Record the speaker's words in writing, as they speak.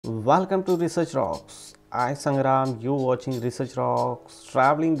Welcome to Research Rocks. I Sangram, you watching Research Rocks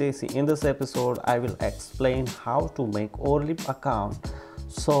Traveling Desi. In this episode, I will explain how to make Overleaf account.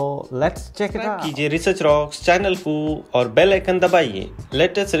 So let's check it out. कीजिए research rocks channel को और bell icon दबाइए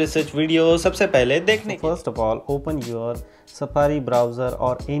latest research video सबसे पहले देखने के लिए। First of all, open your Safari browser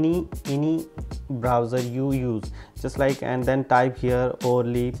or any browser you use, just like, and then type here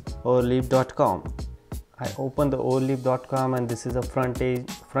overleaf.com. I open the overleaf.com and this is the front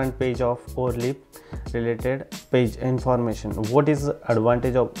page of Overleaf related page information. What is the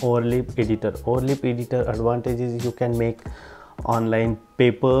advantage of Overleaf editor? Overleaf editor advantage is you can make online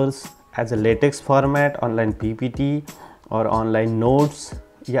papers as a LaTeX format, online PPT or online notes,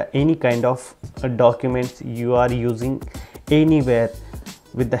 yeah, any kind of documents you are using anywhere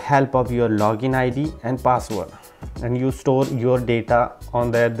with the help of your login ID and password, and you store your data on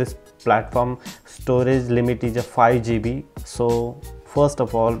there. This platform storage limit is a 5 GB. So first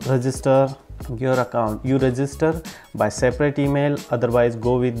of all, register your account. You register by separate email, otherwise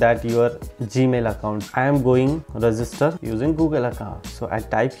go with that your Gmail account. I am going register using Google account, so I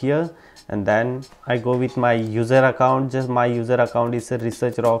type here and then I go with my user account. Just my user account is a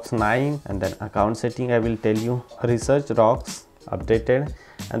Research Rocks 9, and then account setting I will tell you Research Rocks updated,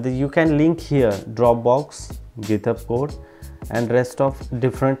 and then you can link here Dropbox, GitHub code and rest of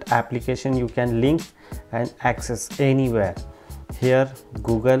different application you can link and access anywhere. Here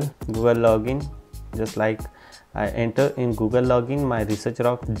Google login, just like I enter in Google login my Research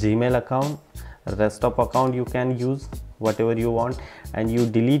Rock Gmail account. Rest of account you can use whatever you want, and you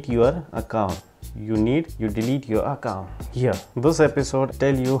delete your account. You delete your account here. This episode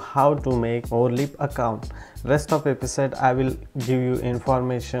tell you how to make Overleaf account. Rest of episode I will give you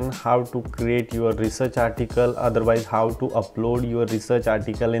information how to create your research article, otherwise how to upload your research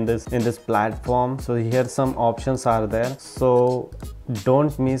article in this platform. So here some options are there, so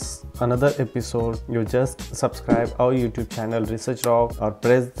don't miss another episode. You just subscribe our YouTube channel Research Rock or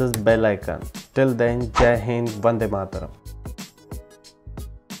press this bell icon. Till then, Jai Hind, Vande Mataram.